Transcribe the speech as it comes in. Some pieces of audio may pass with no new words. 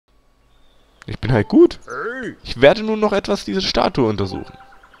Ich bin halt gut. Ich werde nun noch etwas diese Statue untersuchen.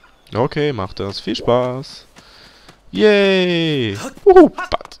 Okay, macht das. Viel Spaß. Yay!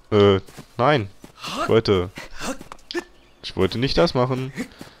 Nein. Ich wollte nicht das machen.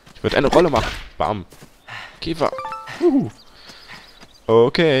 Ich wollte eine Rolle machen. Bam. Käfer.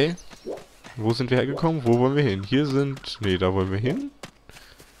 Okay. Wo sind wir hergekommen? Wo wollen wir hin? Hier sind... Nee, da wollen wir hin.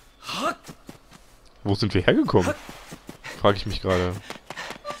 Wo sind wir hergekommen? Frage ich mich gerade.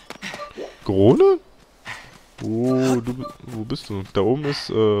 Krone? Wo bist du? Da oben ist,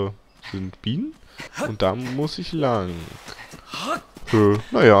 sind Bienen. Und da muss ich lang.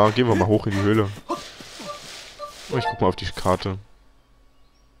 Naja, gehen wir mal hoch in die Höhle. Oh, ich guck mal auf die Karte.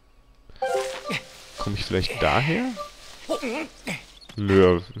 Komme ich vielleicht daher?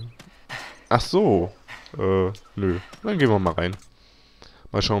 Nö. Ach so. Nö. Dann gehen wir mal rein.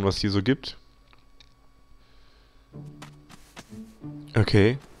 Mal schauen, was hier so gibt.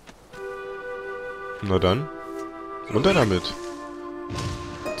 Okay. Na dann. Runter damit.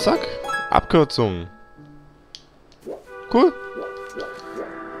 Zack. Abkürzung. Cool.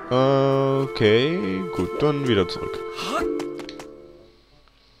 Okay. Gut, dann wieder zurück.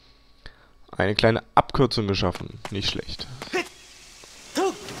 Eine kleine Abkürzung geschaffen. Nicht schlecht.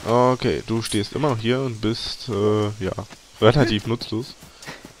 Okay, du stehst immer noch hier und bist, ja, relativ nutzlos.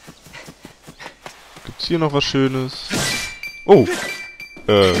 Gibt's hier noch was Schönes? Oh!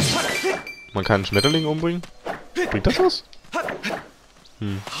 Man kann einen Schmetterling umbringen? Bringt das was?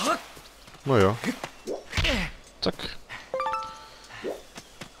 Naja. Zack.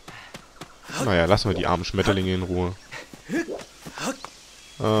 Naja, lassen wir die armen Schmetterlinge in Ruhe.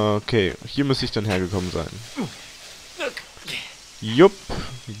 Okay, hier müsste ich dann hergekommen sein. Jupp,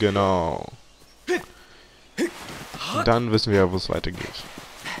 genau. Dann wissen wir ja, wo es weitergeht.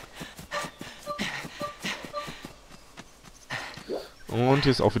 Und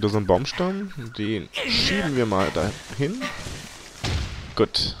hier ist auch wieder so ein Baumstamm. Den schieben wir mal dahin.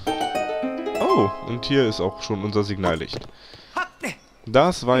 Gut. Oh, und hier ist auch schon unser Signallicht.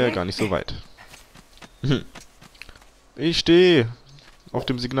 Das war ja gar nicht so weit. Ich stehe auf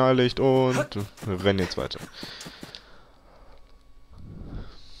dem Signallicht und renne jetzt weiter.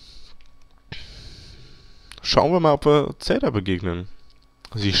 Schauen wir mal, ob wir Zelda begegnen.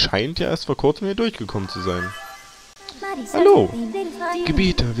 Sie scheint ja erst vor kurzem hier durchgekommen zu sein. Hallo!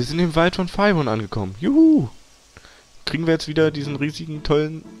 Gebieter, wir sind im Wald von Skyward angekommen. Juhu! Kriegen wir jetzt wieder diesen riesigen,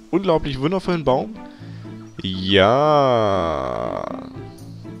 tollen, unglaublich wundervollen Baum? Ja.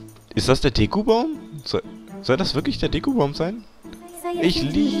 Ist das der Dekobaum? Soll das wirklich der Dekobaum sein? Ich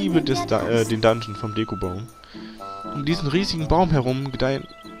liebe den Dungeon vom Dekobaum. Um diesen riesigen Baum herum gedeihen...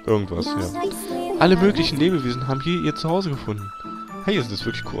 Irgendwas, ja. Alle möglichen Lebewesen haben hier ihr Zuhause gefunden. Hey, das sieht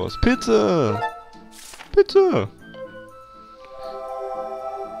wirklich cool aus. Pizza! Pizza!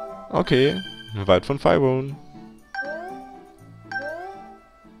 Okay. Ein Wald von Skyward.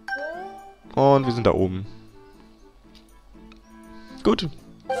 Und wir sind da oben. Gut.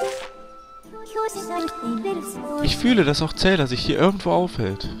 Ich fühle, dass auch Zelda sich hier irgendwo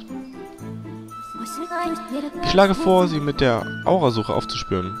aufhält. Ich schlage vor, sie mit der Aurasuche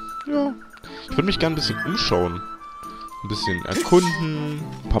aufzuspüren. Ja. Ich würde mich gerne ein bisschen umschauen. Ein bisschen erkunden.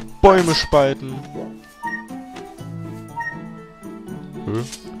 Ein paar Bäume spalten.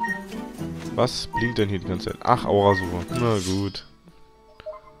 Was blinkt denn hier die ganze Zeit? Ach, Aurasuche. Na gut.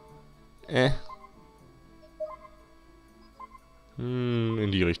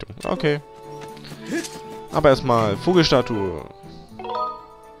 In die Richtung. Okay. Aber erstmal Vogelstatue.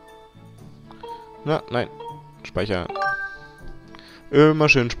 Na, nein. Speichern. Immer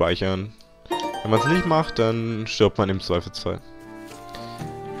schön speichern. Wenn man es nicht macht, dann stirbt man im Zweifelsfall.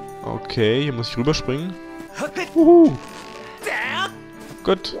 Okay, hier muss ich rüberspringen.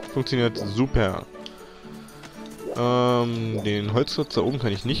 Gut, funktioniert super. Den Holzklotz da oben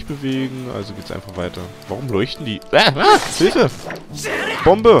kann ich nicht bewegen, also geht's einfach weiter. Warum leuchten die? Hilfe!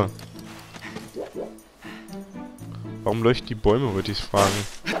 Bombe! Warum leuchten die Bäume, wollte ich fragen.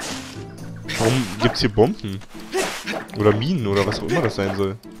 Warum gibt's hier Bomben? Oder Minen, oder was auch immer das sein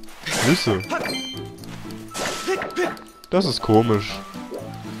soll. Nüsse. Das ist komisch.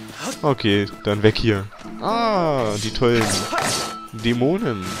 Okay, dann weg hier. Ah, die tollen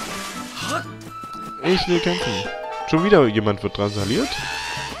Dämonen. Ich will kämpfen. Schon wieder jemand wird drangsaliert?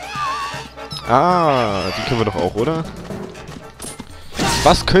 Ah, die können wir doch auch, oder?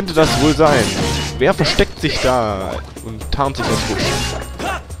 Was könnte das wohl sein? Wer versteckt sich da und tarnt sich als Busch?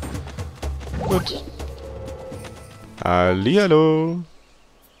 Gut. Hallihallo.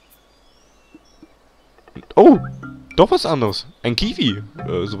 Oh, doch was anderes. Ein Kiwi.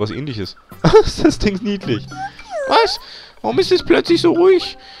 Sowas ähnliches. Das Ding ist niedlich. Was? Warum ist es plötzlich so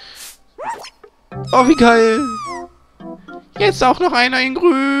ruhig? Oh, wie geil. Jetzt auch noch einer in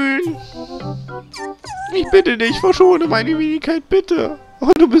grün. Ich bitte dich, verschone meine Wenigkeit, bitte.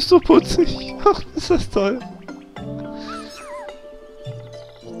 Oh, du bist so putzig. Ach, ist das toll.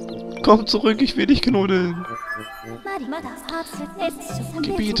 Komm zurück, ich will dich knuddeln.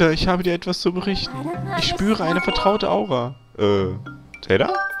 Gebieter, ich habe dir etwas zu berichten. Ich spüre eine vertraute Aura.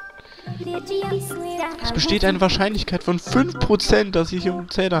 Zelda? Es besteht eine Wahrscheinlichkeit von 5%, dass es sich um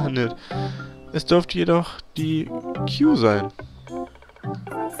Zelda handelt. Es dürfte jedoch die Q sein.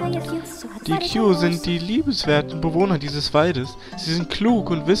 Die Q sind die liebenswerten Bewohner dieses Waldes. Sie sind klug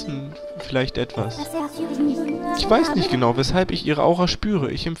und wissen vielleicht etwas. Ich weiß nicht genau, weshalb ich ihre Aura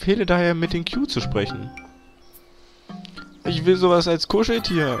spüre. Ich empfehle daher, mit den Q zu sprechen. Ich will sowas als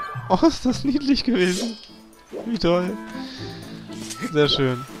Kuscheltier. Oh, ist das niedlich gewesen. Wie toll. Sehr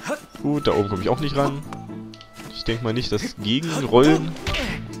schön. Gut, da oben komme ich auch nicht ran. Ich denke mal nicht, dass Gegenrollen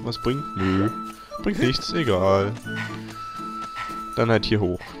was bringt. Nö. Bringt nichts. Egal. Dann halt hier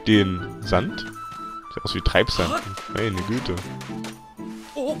hoch. Den Sand. Sieht aus wie Treibsand. Meine Güte.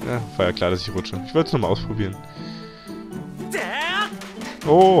 Ja, war ja klar, dass ich rutsche. Ich wollte es nochmal ausprobieren.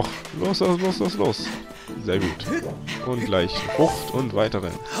 Oh, los, los, los, los, los. Sehr gut. Und gleich Frucht und weiter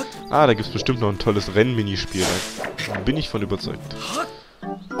rennen. Ah, da gibt es bestimmt noch ein tolles Rennminispiel. Da bin ich von überzeugt.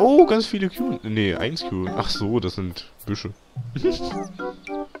 Oh, ganz viele Q. Nee, 1 Q. Ach so, das sind Büsche.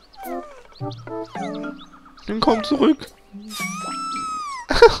 Dann komm zurück.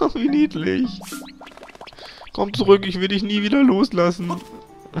 Wie niedlich. Komm zurück, ich will dich nie wieder loslassen.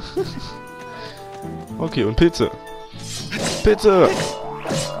 Okay, und Pilze. Pilze!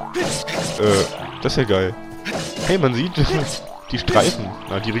 Das ist ja geil. Hey, man sieht die Streifen.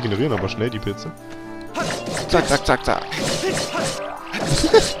 Na, die regenerieren aber schnell, die Pilze. Zack, zack, zack, zack.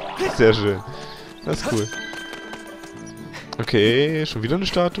 Sehr schön. Das ist cool. Okay, schon wieder eine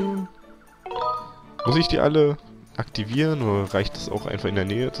Statue. Muss ich die alle aktivieren oder reicht es auch einfach in der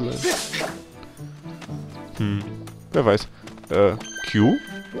Nähe zu sein? Wer weiß. Q?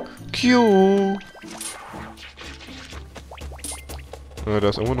 Q! Da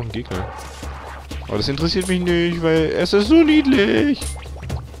ist irgendwo noch ein Gegner. Aber das interessiert mich nicht, weil es ist so niedlich.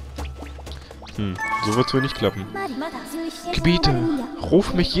 So wird es wohl nicht klappen. Gebieter,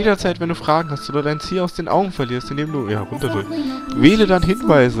 ruf mich jederzeit, wenn du Fragen hast oder dein Ziel aus den Augen verlierst, indem du runterdrückst. Wähle dann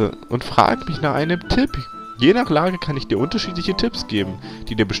Hinweise und frag mich nach einem Tipp. Je nach Lage kann ich dir unterschiedliche Tipps geben,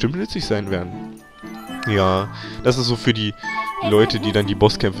 die dir bestimmt nützlich sein werden. Ja, das ist so für die Leute, die dann die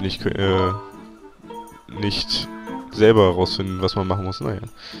Bosskämpfe nicht selber herausfinden, was man machen muss. Naja.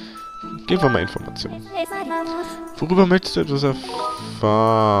 Geben wir mal Informationen. Worüber möchtest du etwas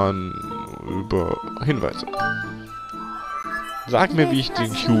erfahren? Über Hinweise. Sag mir, wie ich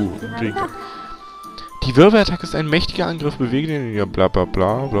den Q kriegen kann. Die Wirbelattacke ist ein mächtiger Angriff, bewege den... Ja, bla bla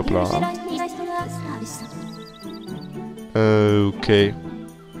bla bla bla. Okay.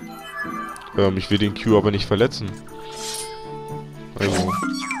 Ich will den Q aber nicht verletzen. Also...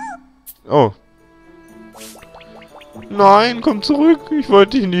 Oh. Nein, komm zurück. Ich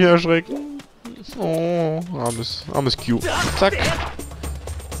wollte dich nicht erschrecken. Oh, armes Q. Zack.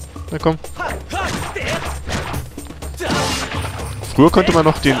 Na komm. Früher konnte man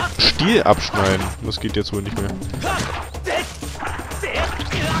noch den Stiel abschneiden. Das geht jetzt wohl nicht mehr.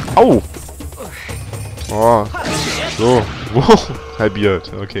 Au! Oh. So. Wow.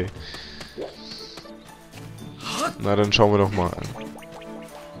 Halbiert. Okay. Na, dann schauen wir doch mal an.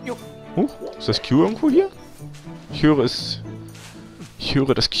 Ist das Q irgendwo hier? Ich höre es. Ich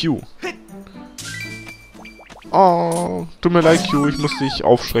höre das Q. Oh, tut mir leid, Q, ich muss dich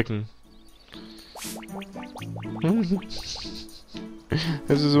aufschrecken.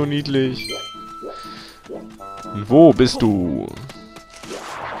 Es ist so niedlich. Und wo bist du?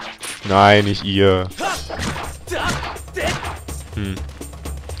 Nein, nicht ihr.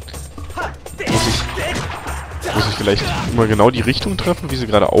 Muss ich vielleicht immer genau die Richtung treffen, wie sie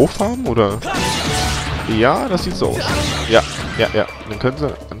gerade aufhaben, oder? Ja, das sieht so aus. Ja, ja, ja. Dann können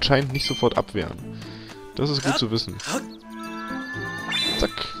sie anscheinend nicht sofort abwehren. Das ist gut zu wissen.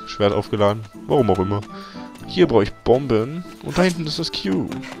 Zack, Schwert aufgeladen. Warum auch immer. Hier brauche ich Bomben. Und da hinten ist das Q.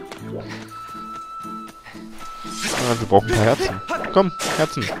 Ah, wir brauchen ein paar Herzen. Komm,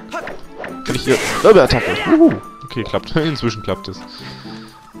 Herzen. Kann ich hier... Attacke. Okay, klappt. Inzwischen klappt es.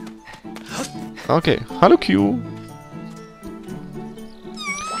 Okay. Hallo Q.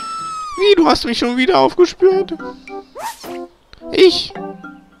 Wie, du hast mich schon wieder aufgespürt? Ich?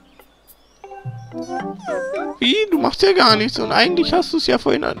 Wie? Du machst ja gar nichts. Und eigentlich hast du es ja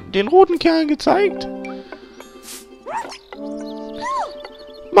vorhin an den roten Kerl gezeigt.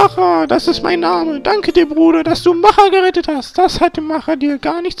 Macher, das ist mein Name. Danke dir, Bruder, dass du Macher gerettet hast. Das hat dem Macher dir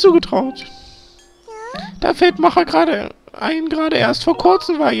gar nicht zugetraut. Da fällt Macher gerade ein, gerade erst vor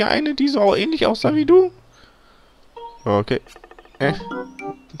kurzem war hier eine, die so ähnlich aussah wie du. Okay.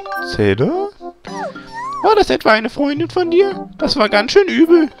 Zelda? War das etwa eine Freundin von dir? Das war ganz schön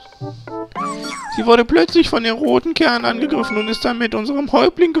übel. Sie wurde plötzlich von den roten Kernen angegriffen und ist dann mit unserem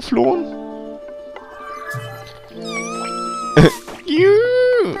Häuptling geflohen.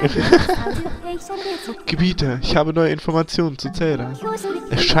 Gebieter, ich habe neue Informationen zu Zelda.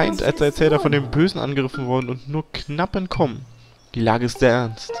 Es scheint, als sei Zelda von den Bösen angegriffen worden und nur knapp entkommen. Die Lage ist sehr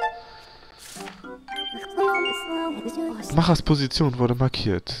ernst. Machers Position wurde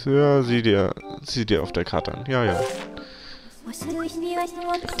markiert. Ja, sieh dir auf der Karte an. Ja, ja.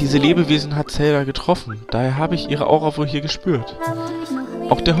 Diese Lebewesen hat Zelda getroffen. Daher habe ich ihre Aura wohl hier gespürt.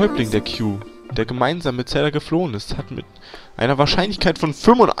 Auch der Häuptling der Q, der gemeinsam mit Zelda geflohen ist, hat mit einer Wahrscheinlichkeit von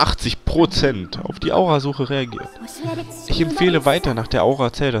 85% auf die Aurasuche reagiert. Ich empfehle weiter nach der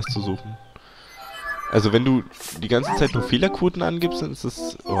Aura Zeldas zu suchen. Also wenn du die ganze Zeit nur Fehlerquoten angibst, dann ist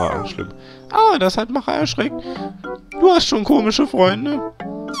das schlimm. Ah, das hat Macher erschreckt. Du hast schon komische Freunde.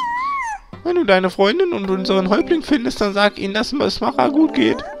 Wenn du deine Freundin und unseren Häuptling findest, dann sag ihnen, dass es Macher gut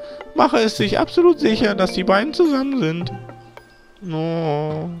geht. Macher ist sich absolut sicher, dass die beiden zusammen sind.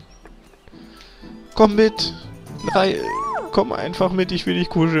 Oh. Komm mit. Komm einfach mit, ich will dich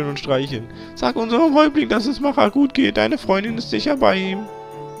kuscheln und streicheln. Sag unserem Häuptling, dass es Macher gut geht. Deine Freundin ist sicher bei ihm.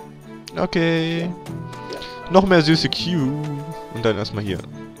 Okay. Noch mehr süße Q. Und dann erstmal hier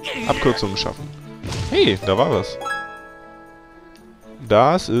Abkürzungen schaffen. Hey, da war was.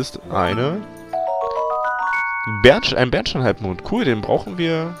 Das ist ein Bernstein-Halbmond. Cool, den brauchen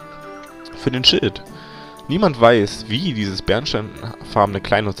wir für den Schild. Niemand weiß, wie dieses bernsteinfarbene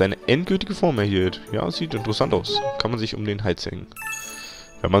Kleinod seine endgültige Form erhielt. Ja, sieht interessant aus. Kann man sich um den Hals hängen.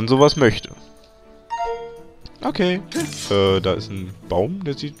 Wenn man sowas möchte. Okay. Da ist ein Baum,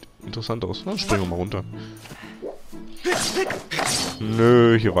 der sieht interessant aus. Na, springen wir mal runter.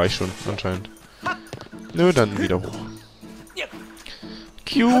 Nö, hier war ich schon, anscheinend. Nö, dann wieder hoch.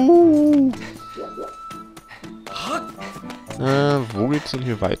 Q. Wo geht's denn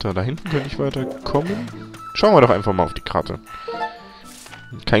hier weiter? Da hinten könnte ich weiterkommen. Schauen wir doch einfach mal auf die Karte.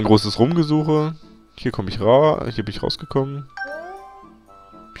 Kein großes Rumgesuche. Hier komme ich hier bin ich rausgekommen.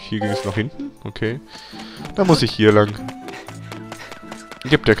 Hier ging es nach hinten? Okay. Da muss ich hier lang.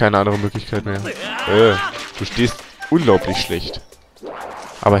 Gibt ja keine andere Möglichkeit mehr. Du stehst unglaublich schlecht.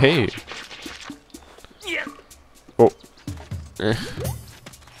 Aber hey. Oh.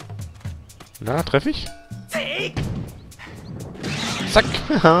 Na, treffe ich? Zack.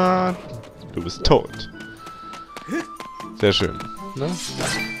 Du bist tot. Sehr schön. Na?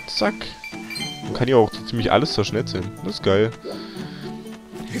 Zack. Man kann hier auch so ziemlich alles zerschnetzeln. Das ist geil.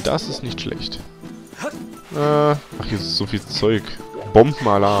 Das ist nicht schlecht. Ach, hier ist so viel Zeug.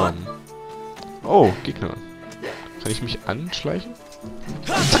 Bombenalarm. Oh, Gegner. Kann ich mich anschleichen?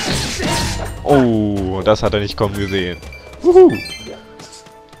 Zack. Oh, das hat er nicht kommen gesehen. Wuhu.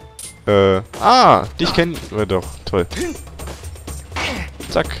 Dich kennen... doch, toll.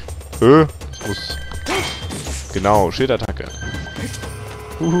 Zack. Ich muss... Genau, Schildattacke.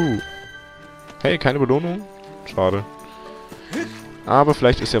 Hey, keine Belohnung? Schade. Aber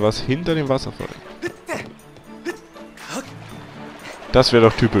vielleicht ist ja was hinter dem Wasserfall. Das wäre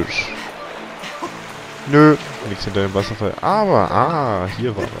doch typisch. Nö, nichts hinter dem Wasserfall. Aber,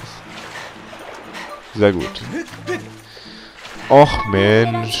 hier war was. Sehr gut. Och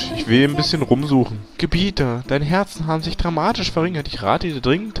Mensch, ich will ein bisschen rumsuchen. Gebieter, deine Herzen haben sich dramatisch verringert. Ich rate dir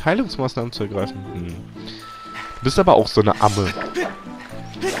dringend, Heilungsmaßnahmen zu ergreifen. Du bist aber auch so eine Amme.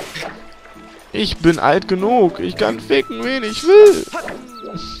 Ich bin alt genug. Ich kann ficken, wen ich will.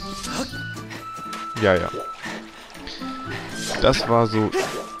 Ja. Das war so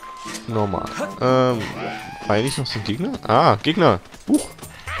normal. War hier nicht noch so ein Gegner? Ah, Gegner. Huch.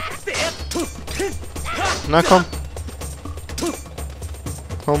 Na komm.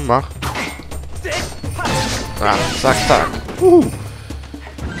 Komm, mach. Ah, zack.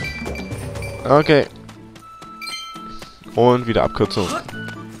 Okay. Und wieder Abkürzung.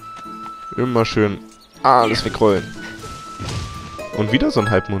 Immer schön alles wegrollen. Und wieder so ein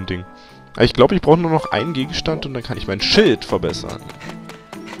Halbmondding. Ich glaube, ich brauche nur noch einen Gegenstand und dann kann ich mein Schild verbessern.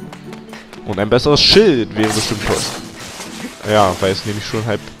 Und ein besseres Schild wäre bestimmt toll. Ja, weil es nämlich schon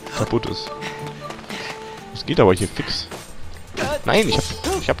halb kaputt ist. Das geht aber hier fix. Nein,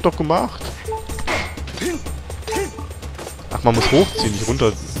 ich hab doch gemacht. Ach, man muss hochziehen, nicht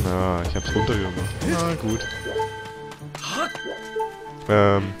runter... Na, ich hab's runtergemacht. Na, gut.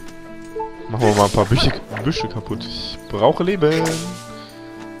 Machen wir mal ein paar Büsche kaputt. Ich brauche Leben.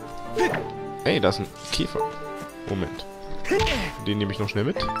 Ey, da ist ein Käfer. Moment. Den nehme ich noch schnell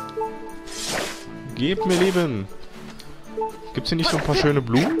mit. Gebt mir Leben. Gibt's hier nicht so ein paar schöne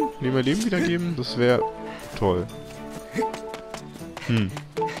Blumen, die mir Leben wiedergeben? Das wäre toll.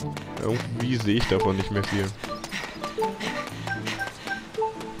 Irgendwie sehe ich davon nicht mehr viel.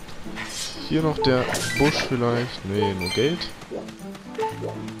 Hier noch der Busch vielleicht. Nee, nur Geld.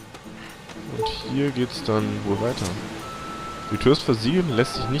 Und hier geht's dann wohl weiter. Die Tür ist versiegelt und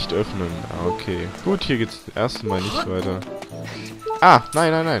lässt sich nicht öffnen. Ah, okay. Gut, hier geht's erst mal nicht weiter. Ah, nein,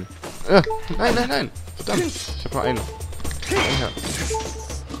 nein, nein. Nein, nein, nein. Verdammt. Ich habe nur einen. Ein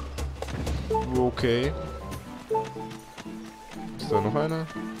Herz. Okay. Ist da noch einer?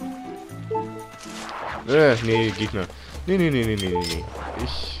 Nee, Gegner. Nee.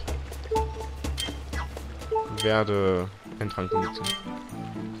 Ich werde einen Trank benutzen.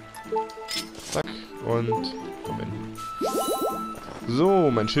 Zack. Und verwenden. So,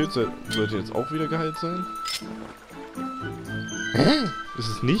 mein Schild sollte jetzt auch wieder geheilt sein. Hä? Ist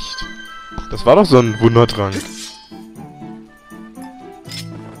es nicht? Das war doch so ein Wundertrank.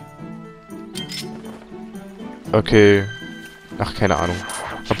 Okay. Ach, keine Ahnung.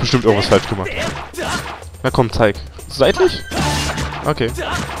 Hab bestimmt irgendwas falsch gemacht. Na komm, zeig. Seitlich? Okay.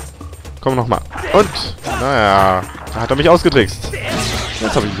 Komm nochmal. Und? Naja. Da hat er mich ausgetrickst.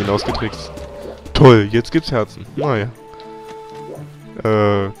 Jetzt habe ich ihn ausgetrickst. Toll, jetzt gibt's Herzen. Naja.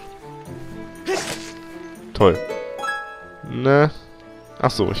 Toll. Ne. Ach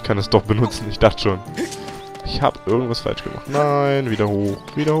so, ich kann es doch benutzen. Ich dachte schon. Ich habe irgendwas falsch gemacht. Nein, wieder hoch.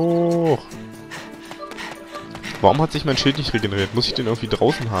 Wieder hoch. Warum hat sich mein Schild nicht regeneriert? Muss ich den irgendwie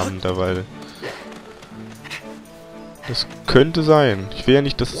draußen haben derweil? Das könnte sein. Ich will ja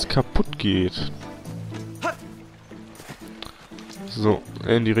nicht, dass es kaputt geht. So,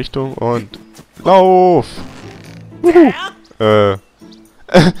 in die Richtung und... Lauf! Wuhu.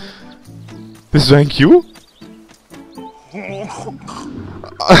 Bist du ein Q?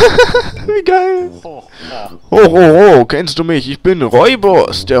 Wie geil! Oh, kennst du mich? Ich bin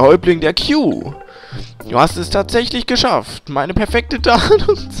Räubers, der Häuptling der Q. Du hast es tatsächlich geschafft. Meine perfekte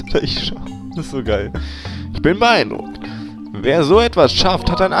Tarnung. Das ist so geil. Ich bin beeindruckt. Wer so etwas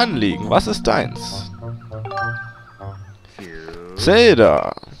schafft, hat ein Anliegen. Was ist deins?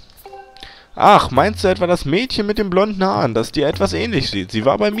 Zelda. Ach, meinst du etwa das Mädchen mit den blonden Haaren, das dir etwas ähnlich sieht? Sie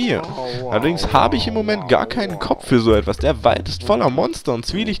war bei mir. Allerdings habe ich im Moment gar keinen Kopf für so etwas. Der Wald ist voller Monster und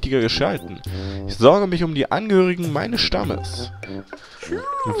zwielichtiger Gestalten. Ich sorge mich um die Angehörigen meines Stammes.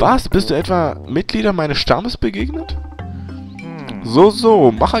 Was? Bist du etwa Mitglieder meines Stammes begegnet?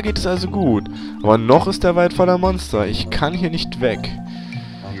 So, Macher geht es also gut. Aber noch ist der Wald voller Monster. Ich kann hier nicht weg.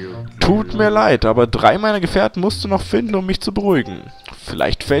 Tut mir leid, aber 3 meiner Gefährten musst du noch finden, um mich zu beruhigen.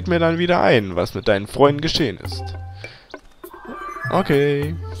 Vielleicht fällt mir dann wieder ein, was mit deinen Freunden geschehen ist.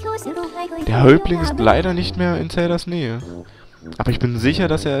 Okay. Der Häuptling ist leider nicht mehr in Zeldas Nähe. Aber ich bin sicher,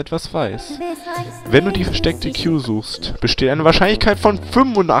 dass er etwas weiß. Wenn du die versteckte Q suchst, besteht eine Wahrscheinlichkeit von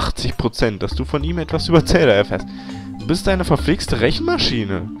 85%, dass du von ihm etwas über Zelda erfährst. Du bist eine verflixte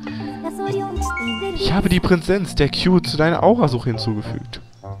Rechenmaschine. Ich habe die Präsenz der Q zu deiner Aurasuche hinzugefügt.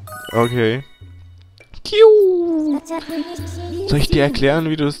 Okay. Q. Soll ich dir erklären,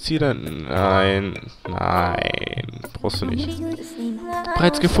 wie du das Ziel dann... Nein. Brauchst du nicht.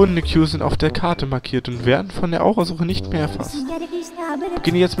 Bereits gefundene Qs sind auf der Karte markiert und werden von der Aurasuche nicht mehr erfasst.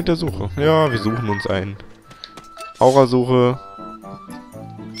 Beginne jetzt mit der Suche. Ja, wir suchen uns einen. Aurasuche.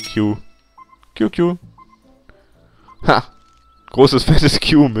 Q. Q. Ha! Großes, fettes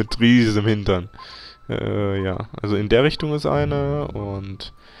Q mit riesem Hintern. Ja. Also in der Richtung ist eine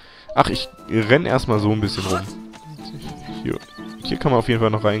und... Ach, ich renne erstmal so ein bisschen rum. Hier kann man auf jeden Fall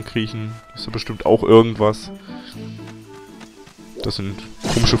noch reinkriechen. Ist da bestimmt auch irgendwas. Das sind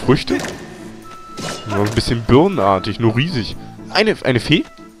komische Früchte. Nur ein bisschen birnenartig, nur riesig. Eine Fee?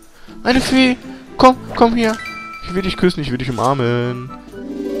 Eine Fee! Komm her! Ich will dich küssen, ich will dich umarmen.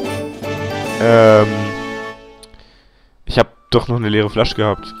 Ich habe doch noch eine leere Flasche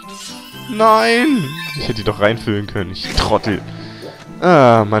gehabt. Nein! Ich hätte die doch reinfüllen können, ich Trottel.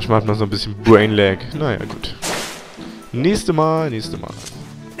 Ah, manchmal hat man so ein bisschen Brain Lag. Naja, gut. Nächste Mal.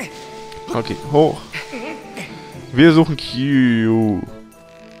 Okay, hoch. Wir suchen Q.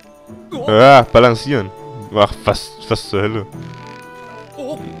 Ah, balancieren. Ach, was zur Hölle?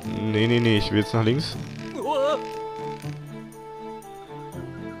 Nee, ich will jetzt nach links.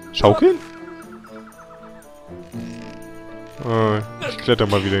 Schaukeln? Ich kletter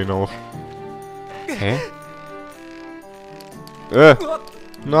mal wieder hinauf. Hä?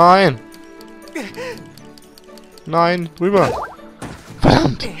 Nein! Nein, rüber!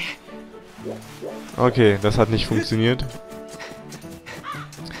 Verdammt! Okay, das hat nicht funktioniert.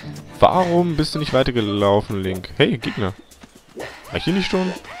 Warum bist du nicht weitergelaufen, Link? Hey, Gegner! War ich hier nicht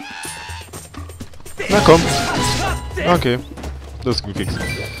schon? Na komm. Okay. Das ging fix.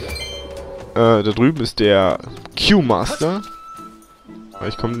 Da drüben ist der Q-Master. Aber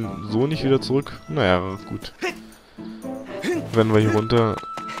ich komme so nicht wieder zurück. Naja, gut. Rennen wir hier runter.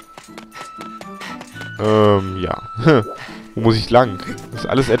 Ja. Wo muss ich lang? Das ist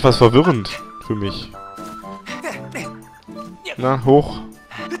alles etwas verwirrend für mich. Na, hoch.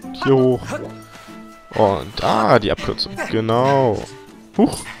 Hier hoch. Und, die Abkürzung. Genau.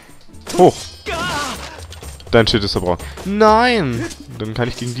 Huch. Hoch. Dein Schild ist verbraucht. Nein! Dann kann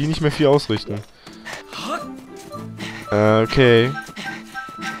ich gegen die nicht mehr viel ausrichten. Okay.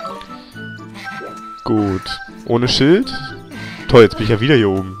 Gut. Ohne Schild? Toll, jetzt bin ich ja wieder hier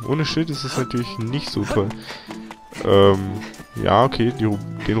oben. Ohne Schild ist es natürlich nicht so toll. Ja, okay.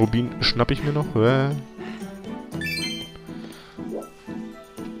 Den Rubin schnapp ich mir noch.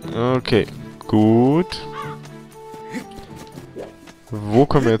 Okay. Gut. Wo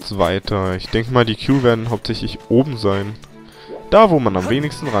kommen wir jetzt weiter? Ich denke mal, die Q werden hauptsächlich oben sein. Da, wo man am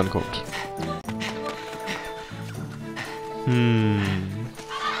wenigsten rankommt.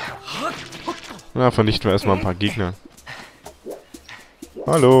 Na, vernichten wir erstmal ein paar Gegner.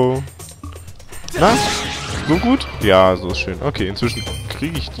 Hallo. Na? So gut? Ja, so ist schön. Okay, inzwischen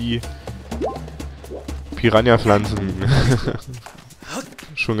kriege ich die Piranha-Pflanzen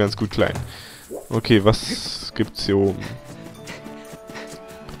schon ganz gut klein. Okay, was gibt's hier oben?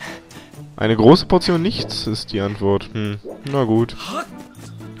 Eine große Portion nichts ist die Antwort. Na gut.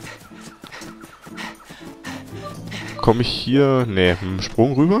 Komme ich hier... Ne, mit dem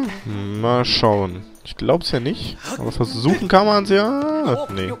Sprung rüber? Mal schauen. Ich glaube es ja nicht. Aber versuchen kann man es ja.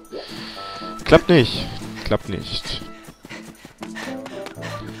 Nee. Klappt nicht. Klappt nicht.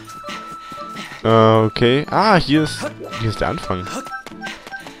 Okay. Hier ist der Anfang.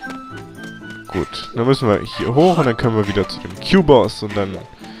 Gut. Dann müssen wir hier hoch und dann können wir wieder zu dem Q-Boss und dann...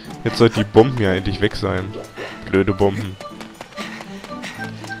 Jetzt sollten die Bomben ja endlich weg sein. Blöde Bomben.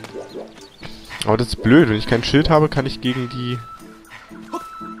 Aber das ist blöd. Wenn ich kein Schild habe, kann ich gegen die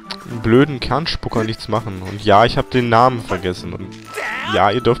blöden Kernspucker nichts machen. Und ja, ich habe den Namen vergessen. Und ja,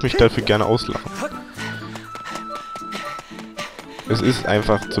 ihr dürft mich dafür gerne auslachen. Es ist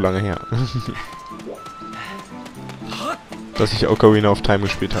einfach zu lange her. Dass ich Ocarina of Time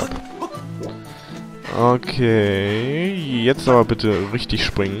gespielt habe. Okay, jetzt aber bitte richtig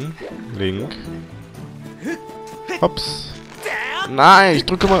springen. Link. Hops. Nein, ich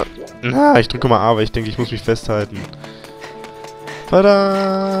drücke mal... ich drücke mal A, weil ich denke, ich muss mich festhalten.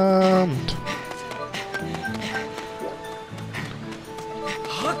 Verdammt.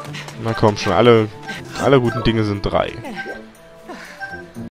 Na komm schon, alle guten Dinge sind 3.